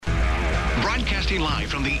Broadcasting live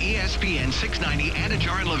from the ESPN 690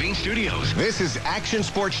 Anajar and Levine studios. This is Action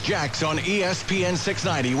Sports Jax on ESPN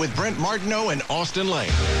 690 with Brent Martineau and Austin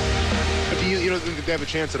Lane. Do you don't think they have a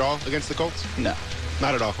chance at all against the Colts? No.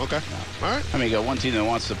 Not at all. Okay. No. All right. I mean, you got one team that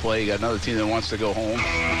wants to play. You got another team that wants to go home.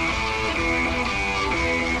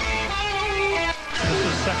 This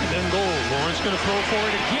is second and goal. Lawrence going to throw for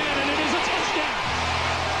it again, and it is a touchdown.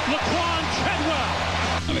 Laquan Treadwell.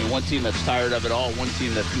 I mean, one team that's tired of it all, one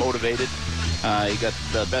team that's motivated. You got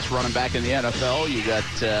the best running back in the NFL. You got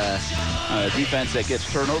a defense that gets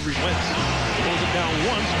turnovers. Wentz pulls it down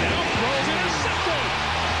once, now throws, intercepted.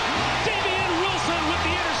 Damian Wilson with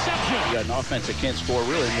the interception. You got an offense that can't score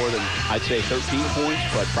really more than, I'd say, 13 points,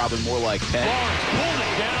 but probably more like 10. Lawrence pulls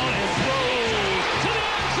it down and throws to the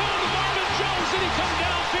end zone to Marvin Jones. Did he come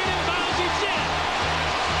down, feet in bounds? He did.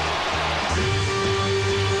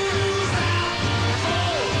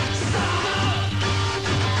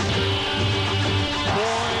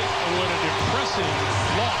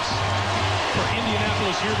 Loss for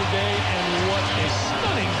Indianapolis here today, and what a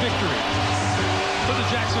stunning victory for the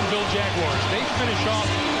Jacksonville Jaguars. They finish off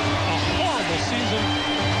a horrible season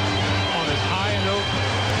on as high a note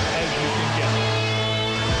as you can get.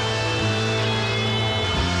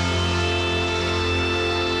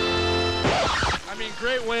 I mean,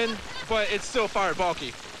 great win, but it's still fire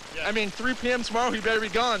bulky. Yeah. I mean, 3 p.m. tomorrow, he better be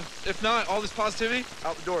gone. If not, all this positivity,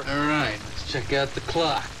 out the door. All right, let's check out the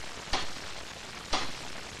clock.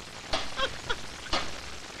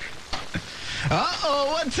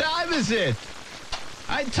 Uh-oh, what time is it?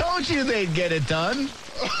 I told you they'd get it done.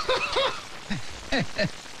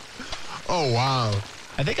 Oh, wow.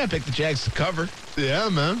 I think I picked the Jags to cover. Yeah,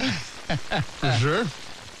 man. For sure.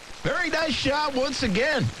 Very nice job once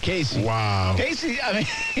again, Casey. Wow. Casey, I mean,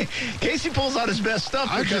 Casey pulls out his best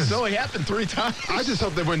stuff because it only happened 3 times. I just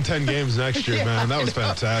hope they win 10 games next year, man. That was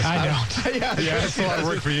fantastic. I don't. Yeah, that's a lot of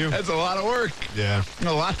work for you. That's a lot of work. Yeah.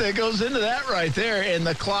 A lot that goes into that right there. And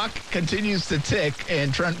the clock continues to tick,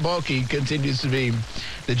 and Trent Baalke continues to be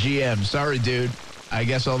the GM. Sorry, dude. I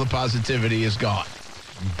guess all the positivity is gone.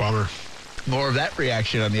 Bummer. More of that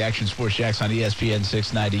reaction on the Action Sports Jax on ESPN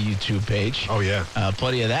 690 YouTube page. Oh, yeah.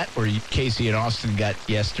 Plenty of that where Casey and Austin got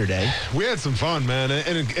yesterday. We had some fun, man.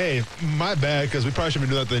 And hey, my bad, because we probably should have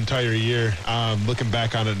been doing that the entire year. Looking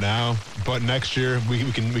back on it now. But next year,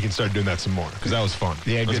 we can start doing that some more, because that was fun.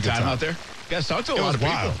 You had a good time time out there? You guys talked to a it lot was of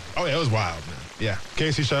wild. people. Oh, yeah, it was wild, man. Yeah.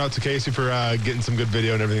 Casey, shout out to Casey for getting some good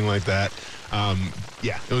video and everything like that.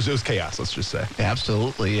 Yeah, it was chaos, let's just say.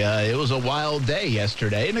 Absolutely. It was a wild day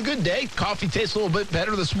yesterday and a good day. Coffee tastes a little bit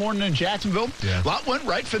better this morning in Jacksonville. Yeah. A lot went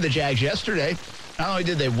right for the Jags yesterday. Not only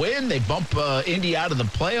did they win, they bump Indy out of the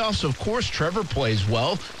playoffs. Of course, Trevor plays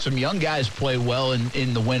well. Some young guys play well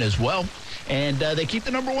in the win as well. And they keep the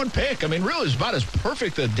number 1 pick. I mean, really, it's about as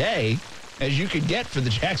perfect a day as you could get for the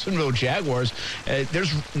Jacksonville Jaguars.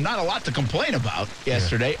 There's not a lot to complain about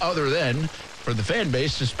yesterday other than for the fan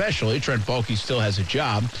base, especially, Trent Baalke still has a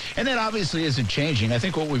job. And that obviously isn't changing. I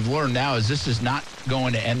think what we've learned now is this is not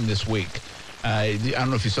going to end this week. I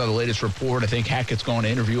don't know if you saw the latest report. I think Hackett's going to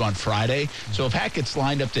interview on Friday. So if Hackett's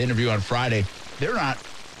lined up to interview on Friday, they're not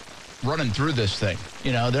running through this thing.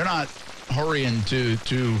 You know, they're not hurrying to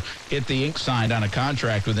get the ink signed on a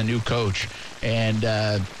contract with a new coach. And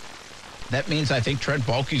that means I think Trent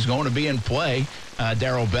Baalke's going to be in play.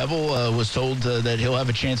 Darrell Bevell was told that he'll have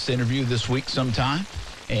a chance to interview this week sometime.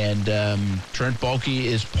 And Trent Baalke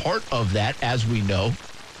is part of that, as we know,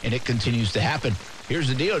 and it continues to happen. Here's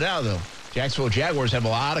the deal now, though. Jacksonville Jaguars have a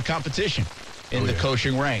lot of competition in the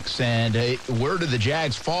coaching ranks. And where do the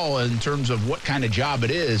Jags fall in terms of what kind of job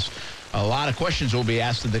it is? A lot of questions will be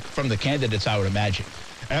asked from the candidates, I would imagine.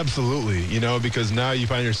 Absolutely, because now you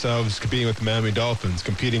find yourselves competing with the Miami Dolphins,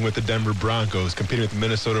 competing with the Denver Broncos, competing with the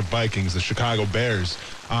Minnesota Vikings, the Chicago Bears.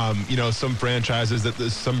 Some franchises,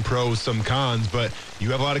 some pros, some cons, but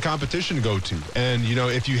you have a lot of competition to go to. And,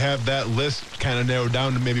 if you have that list kind of narrowed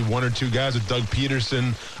down to maybe 1 or 2 guys with Doug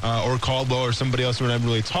Peterson or Caldwell or somebody else we're not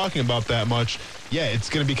really talking about that much, yeah, it's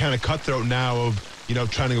going to be kind of cutthroat now of,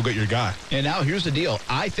 trying to go get your guy. And now here's the deal.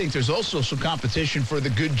 I think there's also some competition for the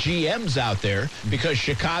good GMs out there because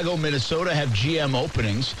Chicago, Minnesota have GM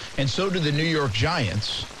openings, and so do the New York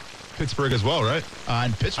Giants. Pittsburgh as well, right?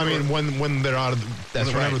 And Pittsburgh. I mean, when they're out of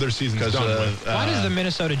whenever their season's done. Why does the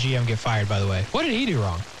Minnesota GM get fired, by the way? What did he do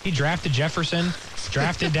wrong? He drafted Jefferson.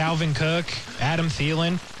 Drafted Dalvin Cook, Adam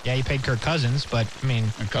Thielen. Yeah, he paid Kirk Cousins, but, I mean...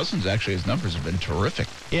 And Cousins, actually, his numbers have been terrific.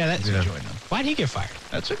 Yeah, that's... Enjoying them. Why'd he get fired?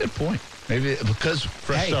 That's a good point. Maybe because...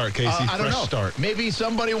 Fresh start, Casey. I don't fresh know. start. Maybe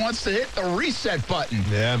somebody wants to hit the reset button.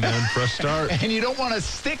 Yeah, man. Fresh start. And you don't want to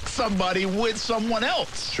stick somebody with someone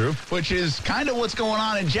else. True. Which is kind of what's going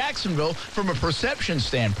on in Jacksonville from a perception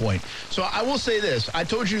standpoint. So I will say this. I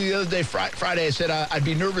told you the other day, Friday, I said I'd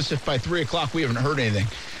be nervous if by 3 o'clock we haven't heard anything.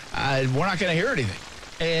 We're not going to hear anything.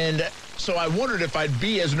 And so I wondered if I'd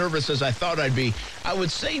be as nervous as I thought I'd be. I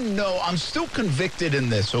would say no. I'm still convicted in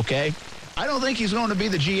this, okay? I don't think he's going to be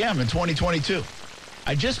the GM in 2022.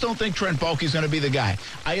 I just don't think Trent Baalke's going to be the guy.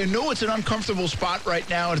 I know it's an uncomfortable spot right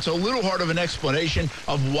now, and it's a little hard of an explanation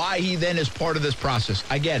of why he then is part of this process.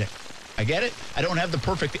 I get it. I don't have the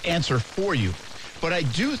perfect answer for you. But I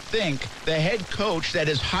do think the head coach that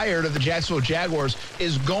is hired of the Jacksonville Jaguars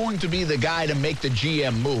is going to be the guy to make the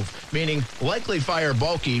GM move, meaning likely fire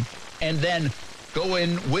Baalke and then go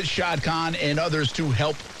in with Shad Khan and others to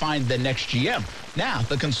help find the next GM. Now,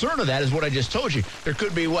 the concern of that is what I just told you. There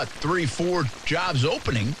could be, 3-4 jobs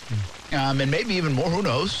opening, and maybe even more, who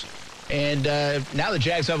knows. And now the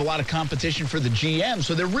Jags have a lot of competition for the GM,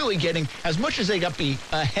 so they're really getting, as much as they got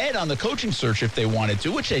ahead on the coaching search if they wanted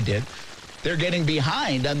to, which they did, they're getting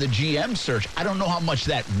behind on the GM search. I don't know how much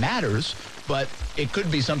that matters, but it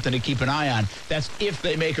could be something to keep an eye on. That's if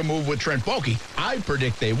they make a move with Trent Baalke. I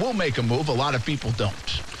predict they will make a move. A lot of people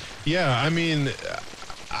don't. Yeah, I mean,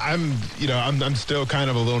 I'm still kind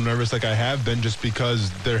of a little nervous like I have been just because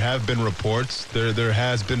there have been reports, there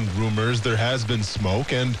has been rumors, there has been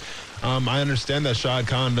smoke, and I understand that Shad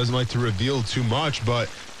Khan doesn't like to reveal too much, but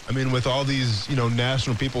I mean, with all these,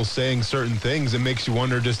 national people saying certain things, it makes you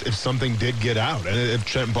wonder just if something did get out and if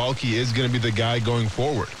Trent Baalke is going to be the guy going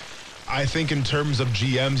forward. I think in terms of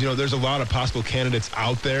GMs, there's a lot of possible candidates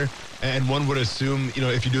out there, and one would assume,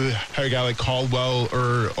 if you do hire a guy like Caldwell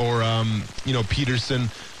or Peterson,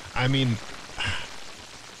 I mean,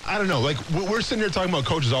 I don't know. Like, we're sitting here talking about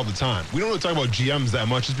coaches all the time. We don't really talk about GMs that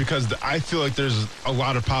much just because I feel like there's a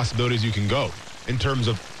lot of possibilities you can go in terms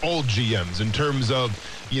of old GMs, in terms of,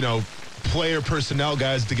 player personnel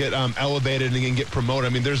guys to get elevated and get promoted.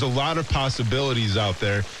 I mean, there's a lot of possibilities out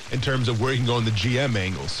there in terms of where you can go in the GM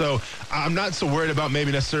angle. So I'm not so worried about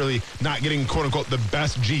maybe necessarily not getting, quote unquote, the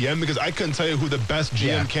best GM, because I couldn't tell you who the best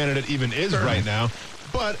GM candidate even is right now.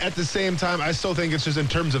 But at the same time, I still think it's just in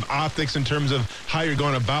terms of optics, in terms of how you're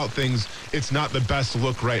going about things, it's not the best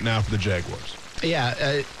look right now for the Jaguars.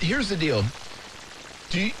 Yeah, here's the deal.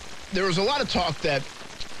 There was a lot of talk that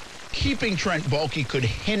keeping Trent Baalke could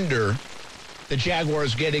hinder the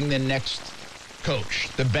Jaguars getting the next coach,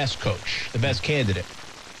 the best candidate.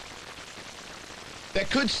 That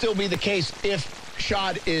could still be the case if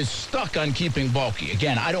Shad is stuck on keeping Baalke.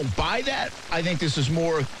 Again, I don't buy that. I think this is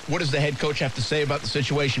more, what does the head coach have to say about the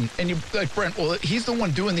situation? And you like, Brent, well, he's the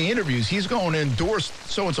one doing the interviews. He's going to endorse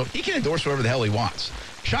so-and-so. He can endorse whatever the hell he wants.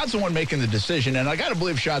 Shad's the one making the decision, and I got to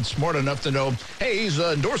believe Shad's smart enough to know, hey, he's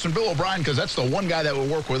endorsing Bill O'Brien because that's the one guy that will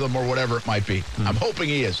work with him or whatever it might be. I'm hoping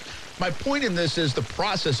he is. My point in this is the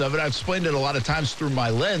process of it. I've explained it a lot of times through my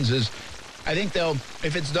lens is I think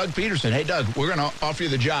if it's Doug Peterson, hey, Doug, we're going to offer you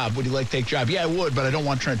the job. Would you like to take job? Yeah, I would, but I don't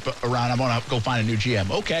want Trent around. I'm going to think find a new GM.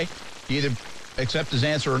 Okay. You either accept his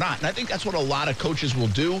answer or not. And I think that's what a lot of coaches will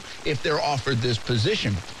do if they're offered this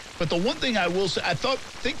position. But the one thing I will say, I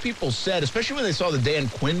think people said, especially when they saw the Dan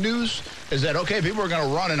Quinn news, is that, okay, people are going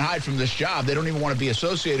to run and hide from this job. They don't even want to be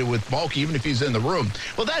associated with Baalke, even if he's in the room.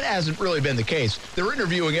 Well, that hasn't really been the case. They're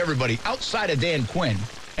interviewing everybody outside of Dan Quinn.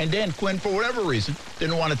 And Dan Quinn, for whatever reason,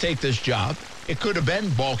 didn't want to take this job. It could have been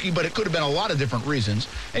Baalke, but it could have been a lot of different reasons.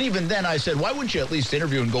 And even then, I said, why wouldn't you at least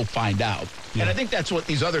interview and go find out? Yeah. And I think that's what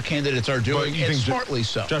these other candidates are doing, and smartly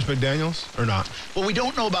so. Josh McDaniels or not? Well, we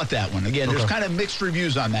don't know about that one. Again, there's kind of mixed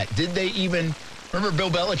reviews on that. Did they even – remember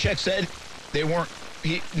Bill Belichick said they weren't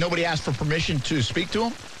 – nobody asked for permission to speak to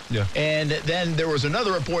him? Yeah. And then there was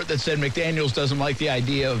another report that said McDaniels doesn't like the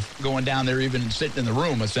idea of going down there, even sitting in the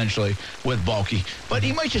room, essentially, with Baalke. But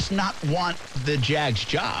he might just not want the Jags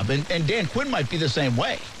job. And Dan Quinn might be the same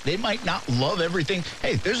way. They might not love everything.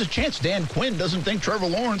 Hey, there's a chance Dan Quinn doesn't think Trevor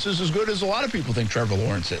Lawrence is as good as a lot of people think Trevor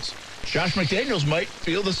Lawrence is. Josh McDaniels might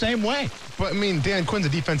feel the same way. But, I mean, Dan Quinn's a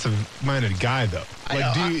defensive-minded guy, though. Like,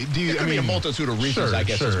 I mean, a multitude of reasons, I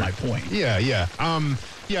guess, is my point. Yeah.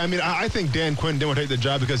 Yeah, I mean, I think Dan Quinn didn't want to take the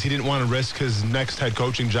job because he didn't want to risk his next head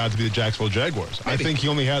coaching job to be the Jacksonville Jaguars. Maybe. I think he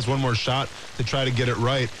only has one more shot to try to get it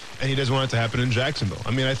right, and he doesn't want it to happen in Jacksonville.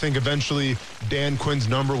 I mean, I think eventually Dan Quinn's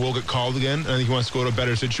number will get called again, and I think he wants to go to a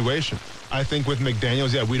better situation. I think with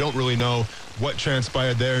McDaniels, we don't really know what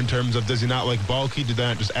transpired there in terms of does he not like Baalke? Did they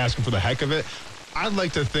not just ask him for the heck of it? I'd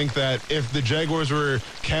like to think that if the Jaguars were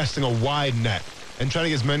casting a wide net and trying to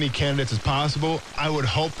get as many candidates as possible, I would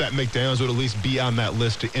hope that McDaniels would at least be on that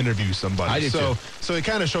list to interview somebody. I do too. So it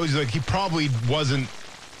kind of shows you like he probably wasn't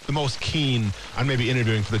the most keen on maybe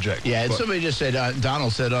interviewing for the Jaguars. Yeah, and somebody just said,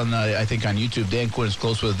 Donald said I think on YouTube, Dan Quinn is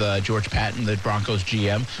close with George Patton, the Broncos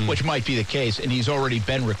GM, which might be the case, and he's already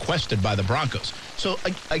been requested by the Broncos. So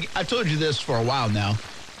I've told you this for a while now.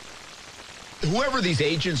 Whoever these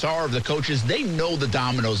agents are, the coaches, they know the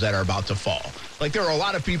dominoes that are about to fall. Like, there are a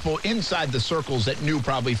lot of people inside the circles that knew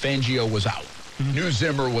probably Fangio was out, knew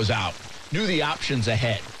Zimmer was out, knew the options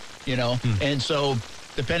ahead, you know? And so,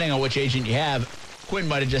 depending on which agent you have, Quinn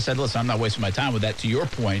might have just said, listen, I'm not wasting my time with that. To your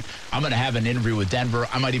point, I'm going to have an interview with Denver.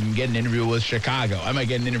 I might even get an interview with Chicago. I might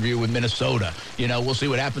get an interview with Minnesota. You know, we'll see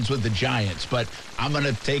what happens with the Giants. But I'm not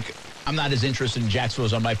as interested in Jacksonville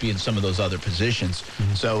as I might be in some of those other positions.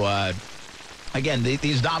 So, again,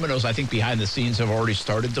 these dominoes, I think, behind the scenes have already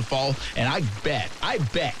started to fall. And I bet,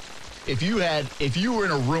 if you were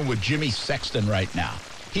in a room with Jimmy Sexton right now,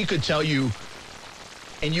 he could tell you,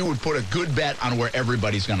 and you would put a good bet on where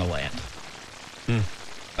everybody's going to land.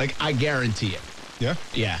 Like, I guarantee it. Yeah?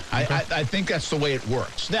 Yeah. Okay. I think that's the way it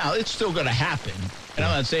works. Now, it's still going to happen. And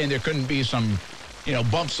I'm not saying there couldn't be some,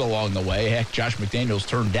 bumps along the way. Heck, Josh McDaniels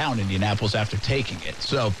turned down Indianapolis after taking it.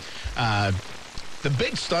 So, the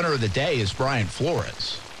big stunner of the day is Brian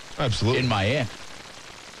Flores. Absolutely. In Miami.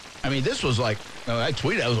 I mean, this was like, I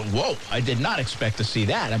tweeted, I was like, whoa, I did not expect to see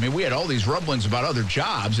that. I mean, we had all these rumblings about other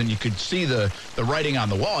jobs, and you could see the writing on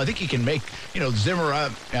the wall. I think he can make, Zimmer,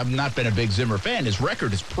 I've not been a big Zimmer fan. His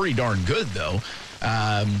record is pretty darn good, though.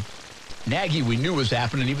 Nagy, we knew was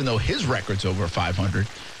happening, even though his record's over 500.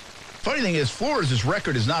 Funny thing is, Flores'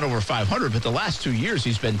 record is not over 500, but the last 2 years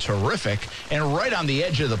he's been terrific and right on the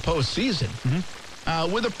edge of the postseason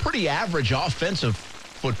with a pretty average offensive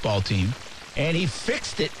football team. And he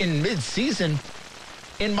fixed it in midseason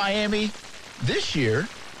in Miami this year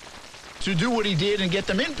to do what he did and get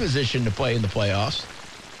them in position to play in the playoffs.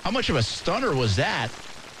 How much of a stunner was that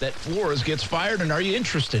Flores gets fired, and are you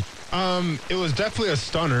interested? It was definitely a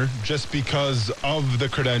stunner just because of the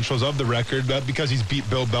credentials, of the record, because he's beat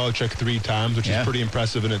Bill Belichick 3 times, which is pretty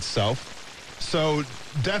impressive in itself. So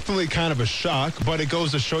definitely kind of a shock, but it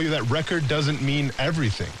goes to show you that record doesn't mean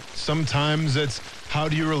everything. Sometimes it's how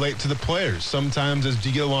do you relate to the players? Sometimes it's do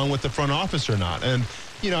you get along with the front office or not? And,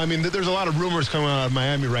 there's a lot of rumors coming out of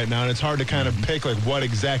Miami right now, and it's hard to kind of pick, like, what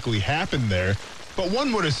exactly happened there. But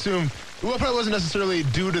one would assume, well, it probably wasn't necessarily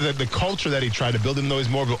due to the culture that he tried to build, even though he's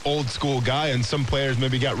more of an old-school guy, and some players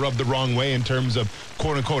maybe got rubbed the wrong way in terms of,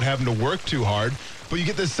 quote-unquote, having to work too hard. But you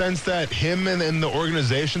get the sense that him and the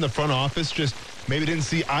organization, the front office, just maybe didn't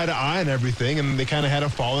see eye to eye on everything, and they kind of had a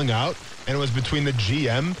falling out, and it was between the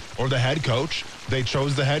GM or the head coach. They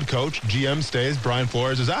chose the head coach. GM stays. Brian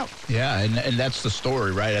Flores is out. Yeah, and that's the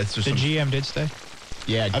story, right? That's just the GM did stay?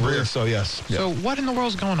 Yeah, I believe so, yes. So what in the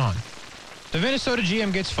world's going on? The Minnesota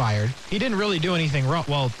GM gets fired. He didn't really do anything wrong,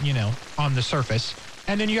 well, on the surface.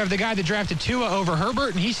 And then you have the guy that drafted Tua over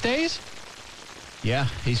Herbert, and he stays? Yeah,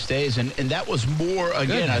 he stays. And that was more,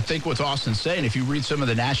 again, I think what Austin's saying, if you read some of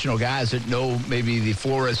the national guys that know maybe the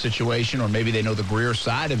Flores situation or maybe they know the Greer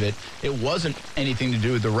side of it, it wasn't anything to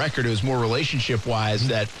do with the record. It was more relationship-wise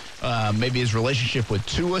that maybe his relationship with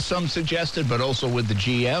Tua, some suggested, but also with the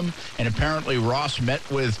GM. And apparently Ross met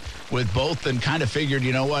with both and kind of figured,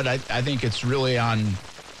 you know what, I think it's really on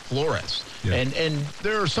Flores. Yeah. And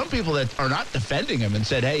there are some people that are not defending him and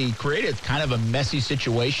said, hey, he created kind of a messy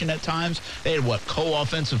situation at times. They had,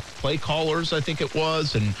 co-offensive play callers, I think it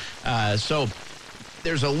was. And so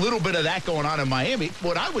there's a little bit of that going on in Miami.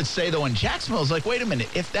 What I would say, though, in Jacksonville is like, wait a minute,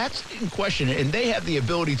 if that's in question, and they have the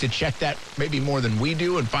ability to check that maybe more than we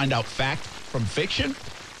do and find out fact from fiction,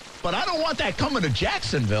 but I don't want that coming to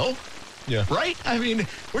Jacksonville. Yeah. Right? I mean,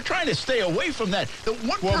 we're trying to stay away from that. The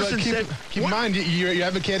one person said... Keep in mind, you're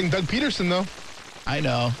advocating Doug Peterson, though. I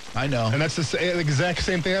know. And that's the exact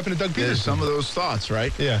same thing happened to Doug Peterson. There's some of those thoughts,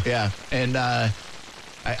 right? Yeah. Yeah. And I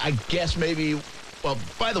guess maybe... Well,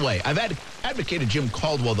 by the way, I've advocated Jim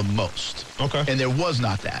Caldwell the most. Okay. And there was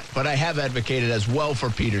not that. But I have advocated as well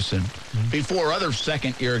for Peterson before other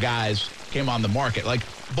second-year guys came on the market. Like,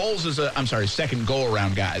 Bowles is second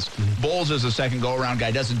go-around guys. Bowles is a second go-around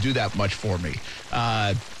guy. Doesn't do that much for me.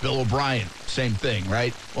 Bill O'Brien, same thing,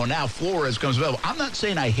 right? Well, now Flores comes available. I'm not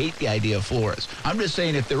saying I hate the idea of Flores. I'm just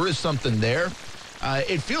saying if there is something there,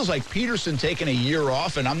 it feels like Peterson taking a year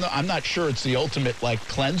off, and I'm not sure it's the ultimate,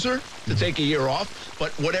 cleanser to take a year off,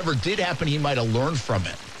 but whatever did happen, he might have learned from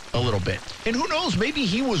it a little bit. And who knows, maybe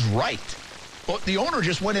he was right. But the owner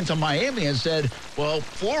just went into Miami and said, well,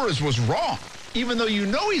 Flores was wrong. even though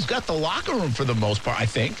he's got the locker room for the most part, I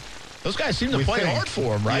think. Those guys seem to play hard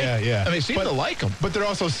for him, right? Yeah. I mean, they seem to like him. But they're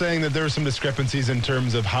also saying that there were some discrepancies in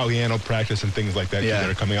terms of how he handled practice and things like that that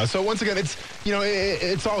are coming out. So once again, it's,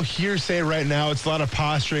 it's all hearsay right now. It's a lot of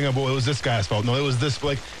posturing of, well, it was this guy's fault. No, it was this.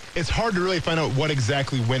 Like, it's hard to really find out what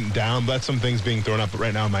exactly went down. But that's some things being thrown up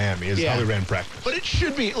right now in Miami is how they ran practice. But it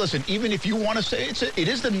should be, listen, even if you want to say it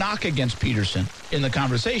is the knock against Peterson in the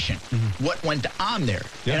conversation, what went on there.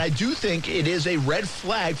 Yeah. And I do think it is a red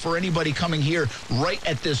flag for anybody coming here right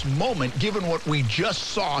at this moment, given what we just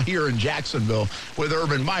saw here in Jacksonville with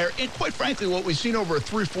Urban Meyer, and quite frankly, what we've seen over a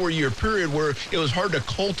 3-4 year period where it was hard to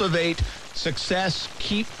cultivate success,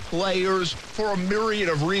 keep players for a myriad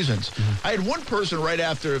of reasons. I had one person right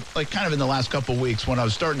after, like kind of in the last couple of weeks, when I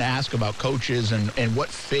was starting to ask about coaches and what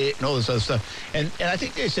fit and all this other stuff. And I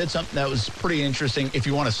think they said something that was pretty interesting if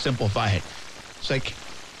you want to simplify it. It's like,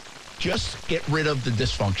 just get rid of the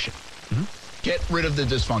dysfunction. Get rid of the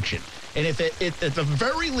dysfunction. And if at the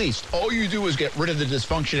very least, all you do is get rid of the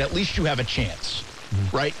dysfunction, at least you have a chance.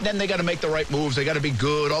 Right? Then they got to make the right moves. They got to be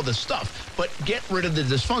good, all this stuff. But get rid of the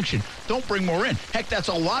dysfunction. Don't bring more in. Heck, that's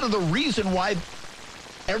a lot of the reason why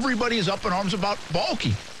everybody is up in arms about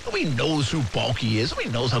Baalke. Nobody knows who Baalke is. Nobody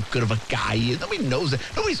knows how good of a guy he is. Nobody knows that.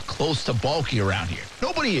 Nobody's close to Baalke around here.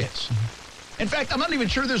 Nobody is. In fact, I'm not even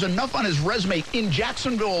sure there's enough on his resume in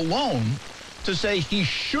Jacksonville alone to say he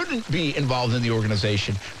shouldn't be involved in the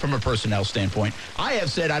organization from a personnel standpoint. I have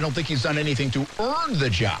said I don't think he's done anything to earn the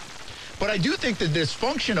job. But I do think the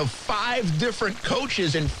dysfunction of 5 different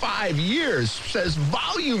coaches in 5 years says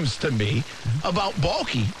volumes to me about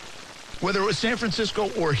Baalke, whether it was San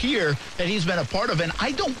Francisco or here, that he's been a part of. And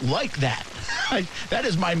I don't like that. That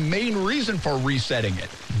is my main reason for resetting it.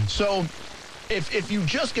 So if you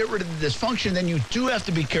just get rid of the dysfunction, then you do have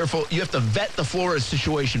to be careful. You have to vet the Flores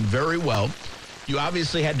situation very well. You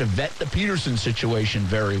obviously had to vet the Peterson situation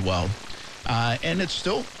very well. And it's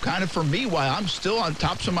still kind of, for me, why I'm still on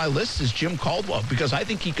tops of my list is Jim Caldwell, because I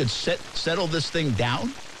think he could settle this thing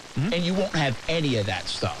down, and you won't have any of that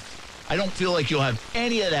stuff. I don't feel like you'll have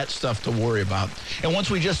any of that stuff to worry about. And once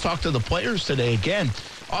we just talked to the players today, again,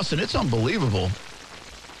 Austin, it's unbelievable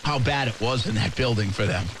how bad it was in that building for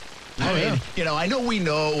them. I mean, I know we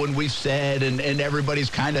know and we've said and everybody's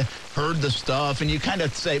kind of heard the stuff, and you kind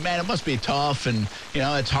of say, man, it must be tough, and,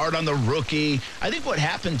 it's hard on the rookie. I think what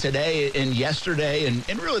happened today and yesterday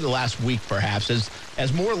and really the last week perhaps is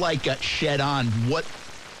as more light got shed on what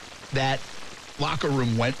that locker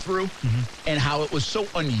room went through and how it was so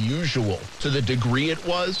unusual to the degree it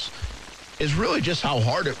was, is really just how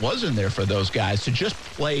hard it was in there for those guys to just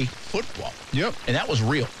play football. Yep. And that was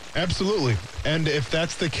real. Absolutely. And if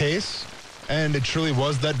that's the case, and it truly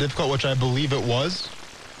was that difficult, which I believe it was,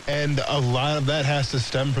 and a lot of that has to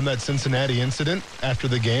stem from that Cincinnati incident after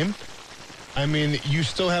the game, I mean, you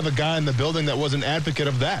still have a guy in the building that was an advocate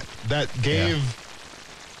of that gave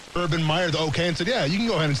Urban Meyer the okay and said, yeah, you can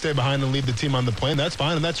go ahead and stay behind and lead the team on the plane. That's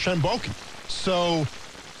fine, and that's Trent Baalke. So,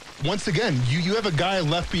 once again, you have a guy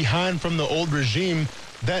left behind from the old regime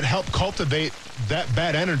that helped cultivate that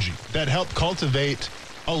bad energy, that helped cultivate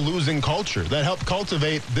a losing culture, that helped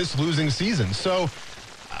cultivate this losing season. So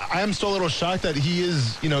I am still a little shocked that he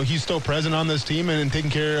is, he's still present on this team and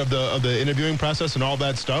taking care of the interviewing process and all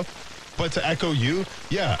that stuff. But to echo you,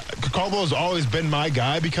 Caldwell has always been my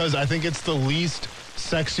guy because I think it's the least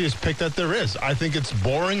sexiest pick that there is. I think it's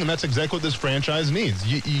boring, and that's exactly what this franchise needs.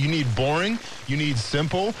 You need boring, you need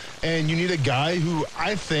simple, and you need a guy who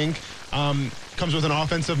I think comes with an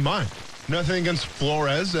offensive mind. Nothing against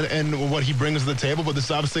Flores and what he brings to the table, but this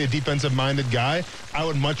is obviously a defensive-minded guy. I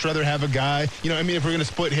would much rather have a guy, if we're going to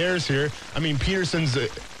split hairs here, Peterson's,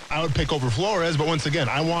 I would pick over Flores, but once again,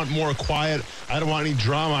 I want more quiet. I don't want any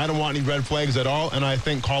drama. I don't want any red flags at all, and I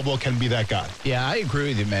think Caldwell can be that guy. Yeah, I agree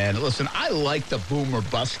with you, man. Listen, I like the boom or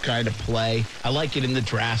bust kind of play. I like it in the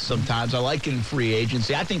draft sometimes. I like it in free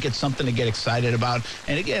agency. I think it's something to get excited about.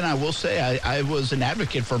 And again, I will say I was an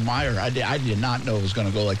advocate for Meyer. I did not know it was going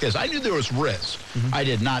to go like this. I knew there was risk. I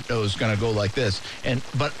did not know it was going to go like this.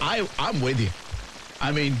 But I'm with you.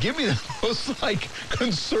 I mean, give me the most,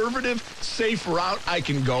 conservative, safe route I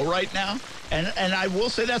can go right now. And I will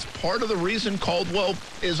say that's part of the reason Caldwell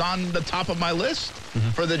is on the top of my list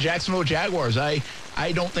for the Jacksonville Jaguars. I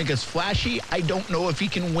don't think it's flashy. I don't know if he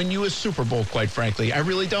can win you a Super Bowl, quite frankly. I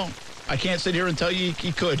really don't. I can't sit here and tell you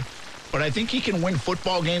he could. But I think he can win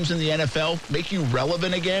football games in the NFL, make you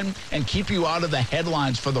relevant again, and keep you out of the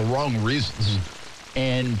headlines for the wrong reasons.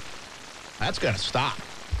 And that's got to stop.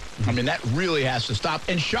 I mean, that really has to stop.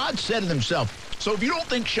 And Shad said it himself. So if you don't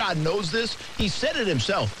think Shad knows this, he said it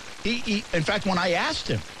himself. He in fact, when I asked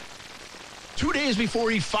him 2 days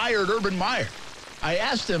before he fired Urban Meyer, I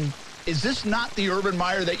asked him, is this not the Urban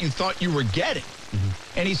Meyer that you thought you were getting?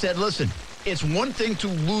 And he said, listen, it's one thing to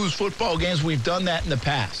lose football games. We've done that in the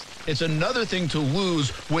past. It's another thing to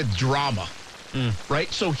lose with drama,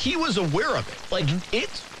 right? So he was aware of it. Like,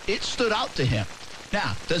 it stood out to him.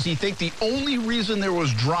 Now, does he think the only reason there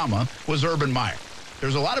was drama was Urban Meyer?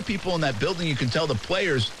 There's a lot of people in that building. You can tell the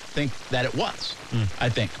players think that it was, I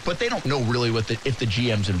think. But they don't know really if the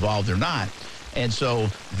GM's involved or not. And so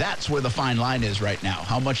that's where the fine line is right now.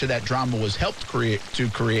 How much of that drama was helped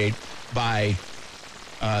create by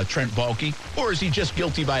Trent Baalke, or is he just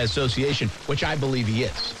guilty by association, which I believe he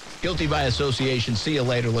is. Guilty by association, see you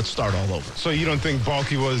later, let's start all over. So you don't think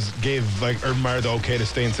Baalke gave Urban Meyer the okay to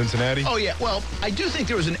stay in Cincinnati? Oh, yeah. Well, I do think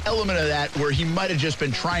there was an element of that where he might have just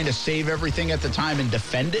been trying to save everything at the time and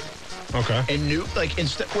defend it. Okay. And knew,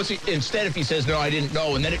 instead if he says, no, I didn't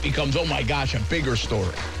know, and then it becomes, oh, my gosh, a bigger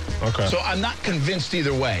story. Okay. So I'm not convinced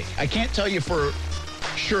either way. I can't tell you for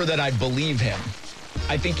sure that I believe him.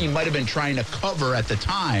 I think he might have been trying to cover at the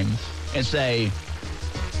time and say,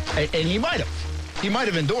 and he might have. He might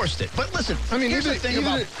have endorsed it. But listen, I mean, here's the thing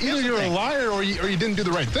about... Either you're a liar or you didn't do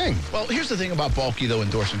the right thing. Well, here's the thing about Baalke, though,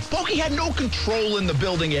 endorsing. Baalke had no control in the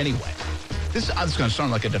building anyway. This is going to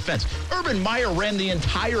sound like a defense. Urban Meyer ran the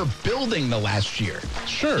entire building the last year.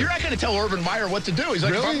 Sure. You're not going to tell Urban Meyer what to do. He's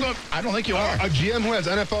like, really? I don't think you are. A GM who has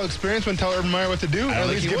NFL experience wouldn't tell Urban Meyer what to do? Or at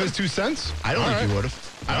least give his 2 cents? I don't think he would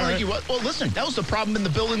have. I don't think he would. Well, listen, that was the problem in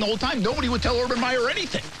the building the whole time. Nobody would tell Urban Meyer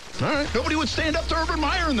anything. All right. Nobody would stand up to Urban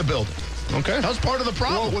Meyer in the building. Okay. That was part of the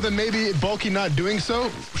problem. Well, then maybe Baalke not doing so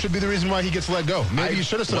should be the reason why he gets let go. Maybe you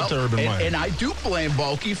should have stood up to Urban Meyer. And I do blame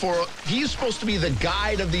Baalke for, he's supposed to be the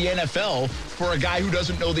guide of the NFL for a guy who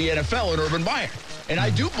doesn't know the NFL and Urban Meyer. And I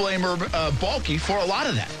do blame Baalke for a lot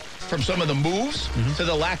of that. From some of the moves to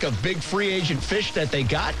the lack of big free agent fish that they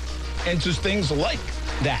got and to things like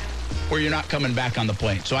that where you're not coming back on the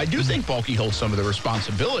plane. So I do think Baalke holds some of the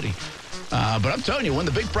responsibility. But I'm telling you, one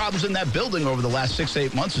of the big problems in that building over the last 6 to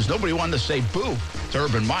 8 months is nobody wanted to say boo to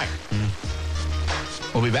Urban Meyer.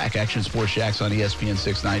 We'll be back. Action Sports Jacks on ESPN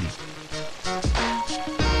 690.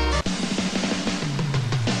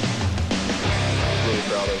 Really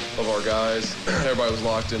proud of our guys. Everybody was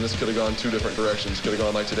locked in. This could have gone 2 different directions. Could have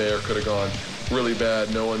gone like today or could have gone really bad,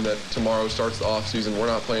 knowing that tomorrow starts the offseason. We're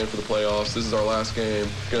not playing for the playoffs. This is our last game.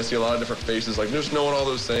 Going to see a lot of different faces. Like, just knowing all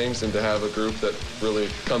those things and to have a group that really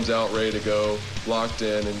comes out ready to go, locked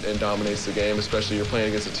in, and dominates the game, especially you're playing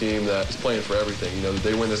against a team that is playing for everything. You know,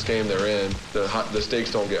 they win this game, they're in. The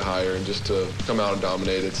stakes don't get higher, and just to come out and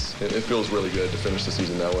dominate, it feels really good to finish the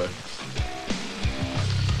season that way.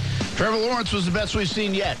 Trevor Lawrence was the best we've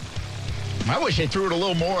seen yet. I wish they threw it a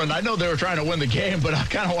little more, and I know they were trying to win the game, but I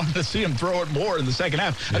kind of wanted to see him throw it more in the second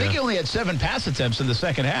half. Yeah. I think he only had 7 pass attempts in the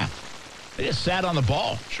second half. They just sat on the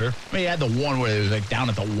ball. Sure. I mean, he had the one where he was like down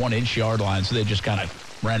at the 1-inch yard line, so they just kind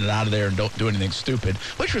of ran it out of there and don't do anything stupid,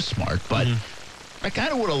 which was smart. But I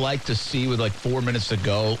kind of would have liked to see with like 4 minutes to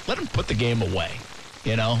go, let him put the game away.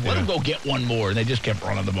 You know, let him go get one more. And they just kept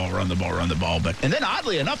running the ball. And then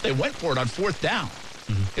oddly enough, they went for it on 4th down.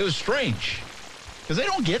 It was strange. Because they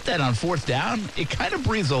don't get that on 4th down. It kind of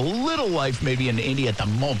breathes a little life maybe into Indy at the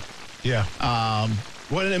moment. Yeah.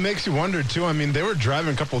 Well, and it makes you wonder, too. I mean, they were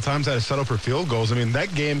driving a couple of times, had to settle for field goals. I mean,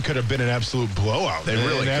 that game could have been an absolute blowout. They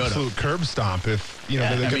really could have. An absolute curb stomp if, they could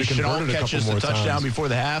have converted a couple more times. Touchdown before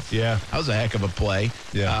the half. Yeah. That was a heck of a play.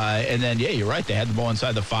 Yeah. And then, you're right. They had the ball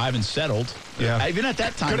inside the 5 and settled. Yeah. Even at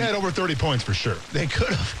that time. Could have had over 30 points for sure. They could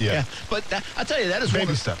have. Yeah. But I'll tell you, that is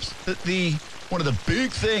baby steps. One of the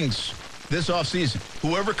big things this offseason,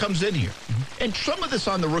 whoever comes in here, and some of this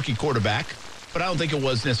on the rookie quarterback, but I don't think it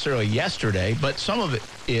was necessarily yesterday, but some of it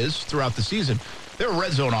is throughout the season. Their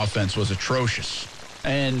red zone offense was atrocious.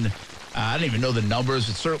 And I don't even know the numbers.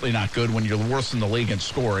 It's certainly not good when you're worse in the league in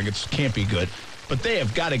scoring. It can't be good. But they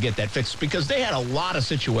have got to get that fixed because they had a lot of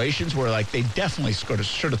situations where, like, they definitely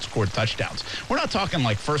should have scored touchdowns. We're not talking,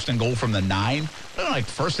 like, 1st and goal from the 9. We're like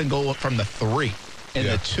 1st and goal from the 3 and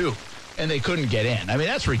the 2. And they couldn't get in. I mean,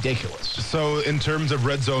 that's ridiculous. So, in terms of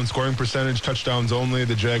red zone scoring percentage, touchdowns only,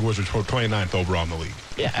 the Jaguars are 29th overall in the league.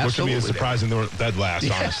 Yeah, absolutely. Which to me is surprising they weren't dead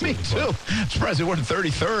last, honestly. Me too. I'm surprised they weren't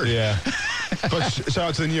 33rd. Yeah. But shout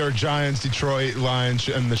out to the New York Giants, Detroit Lions,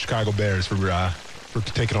 and the Chicago Bears for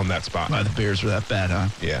taking on that spot. Why the Bears were that bad, huh?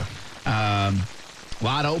 Yeah. A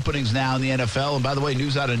lot of openings now in the NFL. And by the way,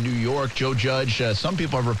 news out of New York, Joe Judge, some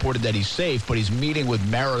people have reported that he's safe, but he's meeting with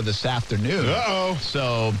Mara this afternoon. Uh-oh.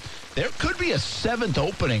 So there could be a 7th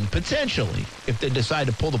opening, potentially, if they decide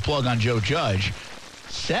to pull the plug on Joe Judge.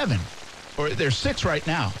 7. Or there's 6 right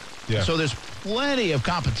now. Yeah. So there's plenty of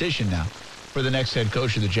competition now for the next head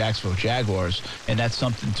coach of the Jacksonville Jaguars. And that's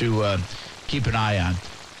something to keep an eye on.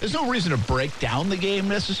 There's no reason to break down the game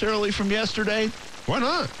necessarily from yesterday. Why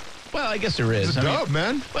not? Well, I guess there is. It's a dub,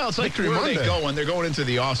 man. Well, it's like, Victory where Monday. are they going? They're going into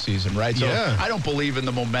the offseason, right? So Yeah. I don't believe in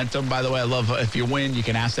the momentum. By the way, I love if you win, you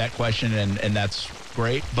can ask that question, and that's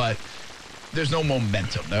great. But there's no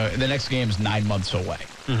momentum. The next game is 9 months away.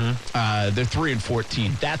 They're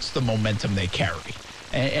 3-14. That's the momentum they carry.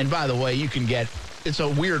 And by the way, you can get – it's a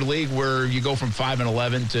weird league where you go from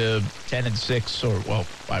 5-11 to 10-6 or,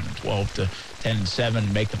 5-12 to 10-7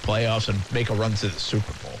 and make the playoffs and make a run to the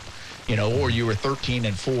Super Bowl. Or you were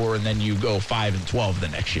 13-4 and then you go 5-12 the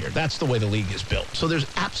next year. That's the way the league is built. So there's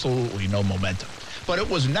absolutely no momentum. But it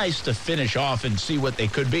was nice to finish off and see what they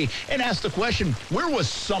could be and ask the question, where was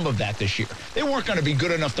some of that this year? They weren't going to be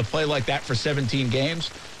good enough to play like that for 17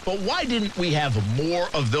 games. But why didn't we have more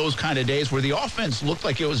of those kind of days where the offense looked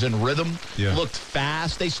like it was in rhythm, looked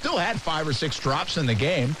fast? They still had 5 or 6 drops in the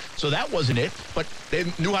game, so that wasn't it. But they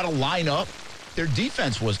knew how to line up. Their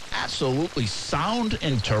defense was absolutely sound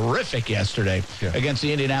and terrific yesterday against the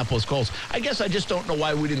Indianapolis Colts. I guess I just don't know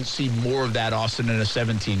why we didn't see more of that, Austin, in a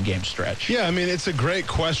 17-game stretch. Yeah, I mean, it's a great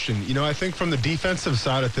question. I think from the defensive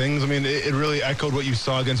side of things, I mean, it really echoed what you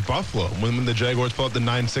saw against Buffalo when the Jaguars pulled out the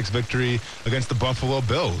 9-6 victory against the Buffalo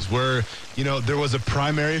Bills, where, there was a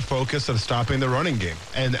primary focus of stopping the running game.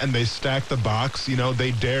 And they stacked the box.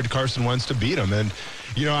 They dared Carson Wentz to beat them. And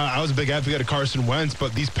I was a big advocate of Carson Wentz,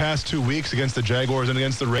 but these past 2 weeks against the Jaguars and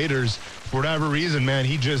against the Raiders, for whatever reason, man,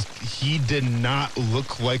 he did not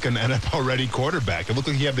look like an NFL-ready quarterback. It looked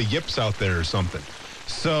like he had the yips out there or something.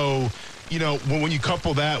 So, when you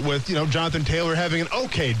couple that with, Jonathan Taylor having an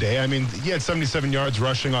okay day. I mean, he had 77 yards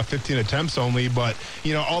rushing off 15 attempts only, but,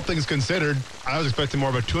 all things considered, I was expecting more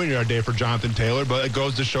of a 200-yard day for Jonathan Taylor, but it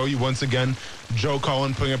goes to show you once again, Joe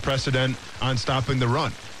Cullen putting a precedent on stopping the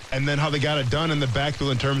run. And then how they got it done in the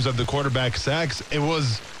backfield in terms of the quarterback sacks, it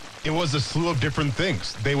was a slew of different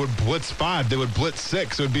things. They would blitz 5, they would blitz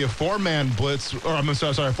 6. It would be a 4-man blitz, or I'm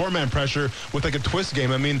sorry, 4-man pressure with like a twist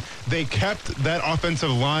game. I mean, they kept that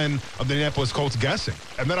offensive line of the Indianapolis Colts guessing.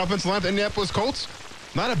 And that offensive line of the Indianapolis Colts,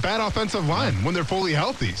 not a bad offensive line when they're fully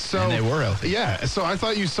healthy. So, and they were healthy. Yeah, so I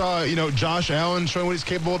thought you saw, Josh Allen showing what he's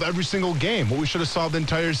capable of every single game, what we should have saw the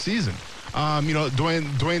entire season.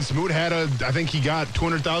 Dwayne Smoot had I think he got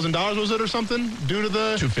 $200,000, was it, or something, due to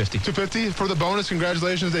the $250 for the bonus.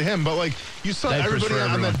 Congratulations to him. But you saw everybody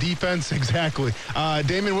on that defense. Exactly.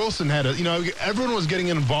 Damian Wilson had everyone was getting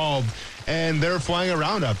involved and they're flying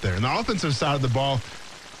around out there. And the offensive side of the ball,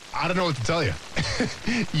 I don't know what to tell you.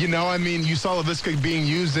 I mean, you saw LaVisca being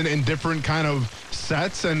used in different kind of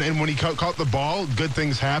sets, and when he caught the ball, good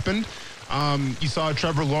things happened. You saw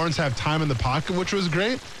Trevor Lawrence have time in the pocket, which was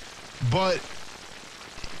great. But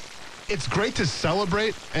it's great to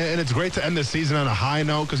celebrate, and it's great to end the season on a high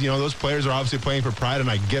note because, those players are obviously playing for pride, and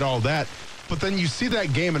I get all that. But then you see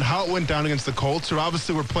that game and how it went down against the Colts, who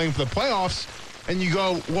obviously were playing for the playoffs, and you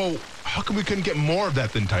go, well, how come we couldn't get more of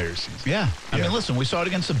that the entire season? Yeah. I mean, listen, we saw it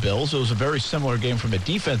against the Bills. It was a very similar game from a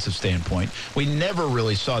defensive standpoint. We never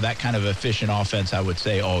really saw that kind of efficient offense, I would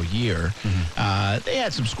say, all year. They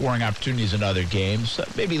had some scoring opportunities in other games,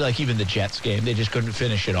 maybe like even the Jets game. They just couldn't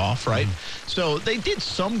finish it off, right? So they did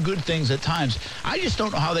some good things at times. I just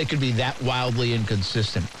don't know how they could be that wildly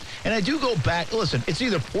inconsistent. And I do go back, listen, it's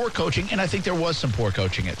either poor coaching, and I think there was some poor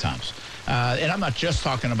coaching at times. And I'm not just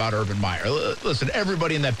talking about Urban Meyer. Listen,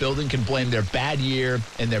 everybody in that building can blame their bad year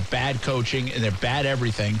and their bad coaching and their bad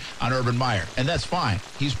everything on Urban Meyer. And that's fine.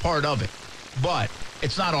 He's part of it. But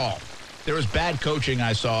it's not all. There was bad coaching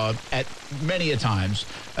I saw at many a times.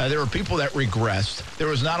 There were people that regressed. There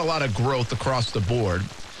was not a lot of growth across the board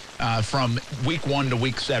from week 1 to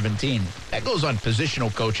week 17. That goes on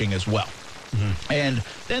positional coaching as well. And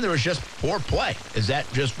then there was just poor play. Is that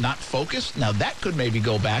just not focused? Now, that could maybe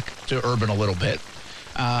go back to Urban a little bit.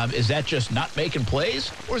 Is that just not making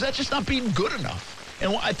plays? Or is that just not being good enough?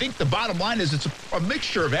 And I think the bottom line is it's a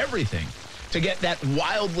mixture of everything to get that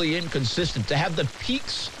wildly inconsistent, to have the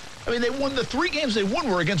peaks. I mean, they won the 3 games they won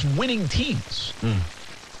were against winning teams.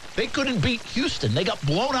 They couldn't beat Houston. They got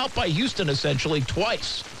blown out by Houston essentially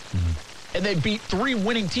twice. And they beat 3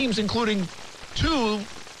 winning teams, including 2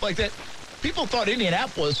 like that. People thought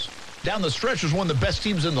Indianapolis down the stretch was one of the best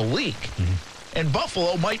teams in the league. And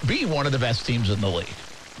Buffalo might be one of the best teams in the league.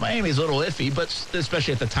 Miami's a little iffy, but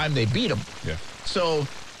especially at the time they beat them. So,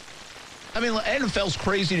 I mean, NFL's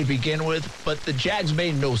crazy to begin with, but the Jags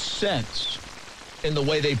made no sense in the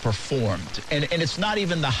way they performed. And it's not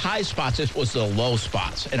even the high spots, it was the low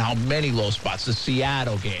spots, and how many low spots. The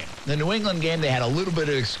Seattle game. The New England game, they had a little bit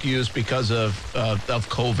of excuse because of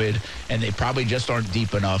COVID, and they probably just aren't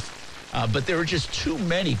deep enough. But there were just too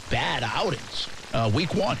many bad outings.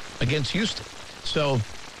 week 1 against Houston. So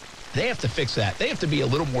they have to fix that. They have to be a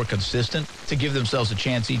little more consistent to give themselves a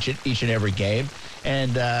chance each and every game.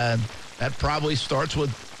 And that probably starts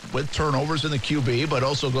with turnovers in the QB, but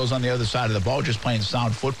also goes on the other side of the ball, just playing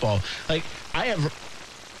sound football. Like, I have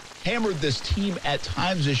hammered this team at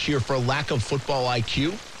times this year for lack of football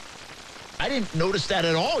IQ. I didn't notice that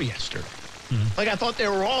at all yesterday. Like, I thought they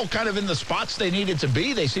were all kind of in the spots they needed to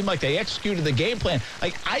be. They seemed like they executed the game plan.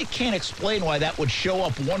 Like, I can't explain why that would show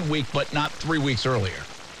up 1 week but not 3 weeks earlier.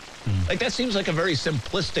 Like, that seems like a very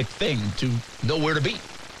simplistic thing to know where to be.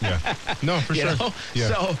 Yeah. No, for sure. Yeah.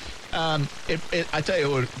 So, I tell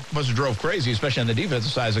you what must have drove crazy, especially on the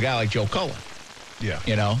defensive side, is a guy like Joe Cullen. Yeah.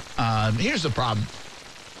 Here's the problem.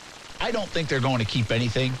 I don't think they're going to keep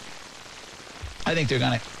anything. I think they're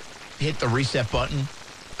going to hit the reset button.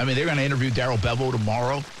 I mean, they're going to interview Darrell Bevell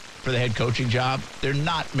tomorrow for the head coaching job. They're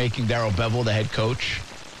not making Darrell Bevell the head coach.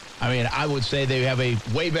 I mean, I would say they have a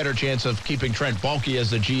way better chance of keeping Trent Baalke as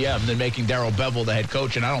the GM than making Darrell Bevell the head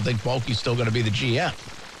coach, and I don't think Baalke's still going to be the GM.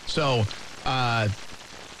 So,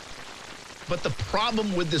 but the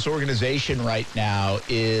problem with this organization right now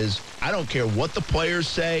is I don't care what the players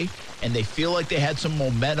say, and they feel like they had some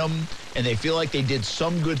momentum, and they feel like they did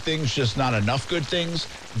some good things, just not enough good things.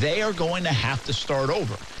 They are going to have to start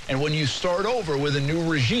over. And when you start over with a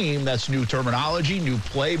new regime, that's new terminology, new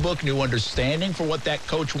playbook, new understanding for what that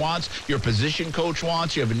coach wants, your position coach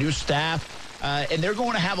wants, you have a new staff. And they're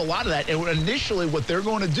going to have a lot of that. And initially, what they're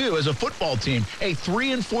going to do as a football team, a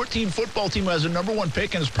 3-14 football team who has a number 1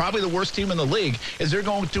 pick and is probably the worst team in the league, is they're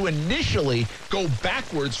going to initially go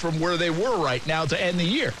backwards from where they were right now to end the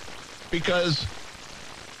year, because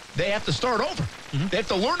they have to start over. They have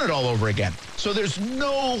to learn it all over again. So there's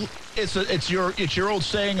no. It's your old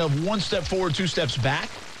saying of 1 step forward, 2 steps back.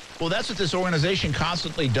 Well, that's what this organization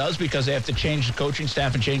constantly does, because they have to change the coaching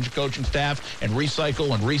staff and change the coaching staff and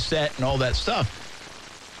recycle and reset and all that stuff.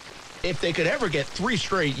 If they could ever get 3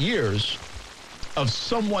 straight years of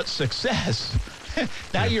somewhat success,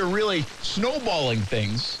 now you're really snowballing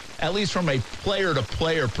things, at least from a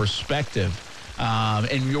player-to-player perspective.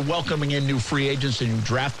 And you're welcoming in new free agents and new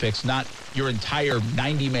draft picks, not your entire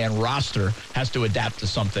 90-man roster has to adapt to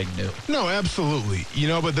something new. No, absolutely.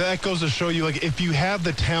 But that goes to show you, like, if you have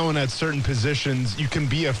the talent at certain positions, you can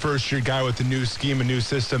be a first-year guy with a new scheme, a new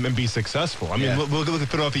system, and be successful. I mean, look at the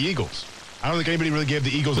Philadelphia Eagles. I don't think anybody really gave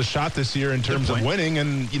the Eagles a shot this year in terms of winning,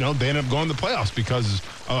 and, they ended up going to the playoffs because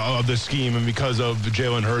of the scheme and because of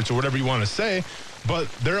Jalen Hurts or whatever you want to say. But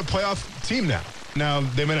they're a playoff team now. Now,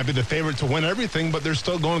 they may not be the favorite to win everything, but they're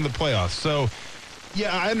still going to the playoffs. So,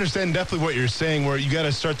 yeah, I understand definitely what you're saying, where you got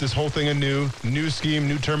to start this whole thing anew, new scheme,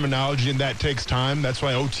 new terminology, and that takes time. That's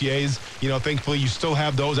why OTAs, thankfully you still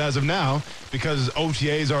have those as of now, because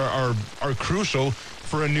OTAs are crucial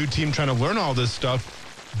for a new team trying to learn all this stuff.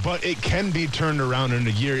 But it can be turned around in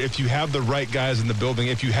a year if you have the right guys in the building,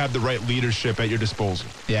 if you have the right leadership at your disposal.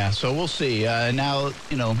 Yeah, so we'll see. Now,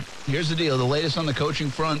 here's the deal. The latest on the coaching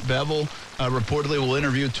front, Bevell reportedly will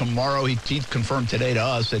interview tomorrow. He confirmed today to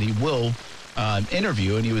us that he will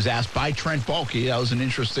interview, and he was asked by Trent Baalke. That was an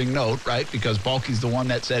interesting note, right? Because Baalke's the one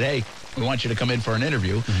that said, hey, we want you to come in for an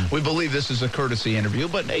interview. We believe this is a courtesy interview,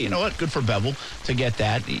 but hey, you know what? Good for Bevell to get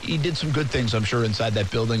that. He did some good things, I'm sure, inside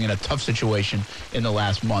that building in a tough situation in the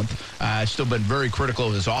last month. I've still been very critical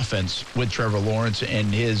of his offense with Trevor Lawrence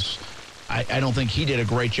and his. I don't think he did a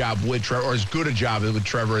great job with Trevor, or as good a job with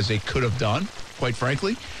Trevor as they could have done, quite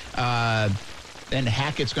frankly. Then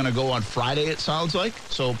Hackett's going to go on Friday, it sounds like.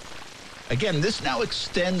 So, again, this now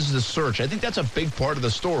extends the search. I think that's a big part of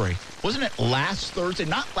the story. Wasn't it last Thursday?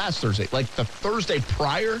 Not last Thursday, like the Thursday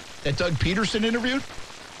prior that Doug Peterson interviewed?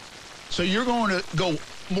 So you're going to go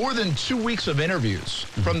more than 2 weeks of interviews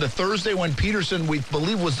from the Thursday when Peterson, we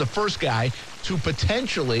believe, was the first guy, to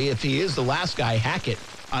potentially, if he is the last guy, Hackett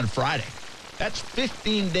on Friday. That's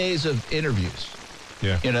 15 days of interviews.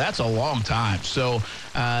 Yeah. That's a long time. So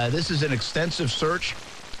this is an extensive search,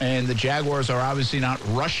 and the Jaguars are obviously not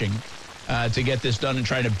rushing to get this done and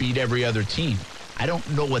trying to beat every other team. I don't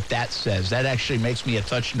know what that says. That actually makes me a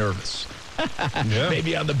touch nervous.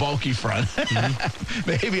 Maybe on the Baalke front.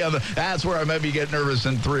 Maybe that's where I might be getting nervous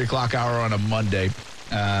in 3 o'clock hour on a Monday.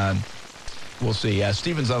 We'll see.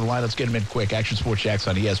 Steven's on the line. Let's get him in quick. Action Sports Jacks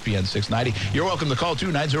on ESPN 690. You're welcome to call,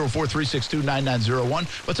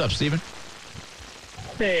 904-362-9901. What's up, Steven?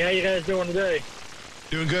 Hey, how you guys doing today?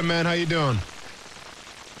 Doing good, man. How you doing?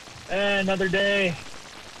 Another day.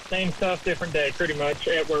 Same stuff, different day, pretty much,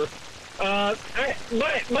 at work.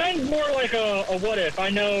 Mine's more like a what if.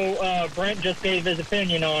 I know Brent just gave his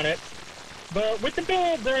opinion on it. But with the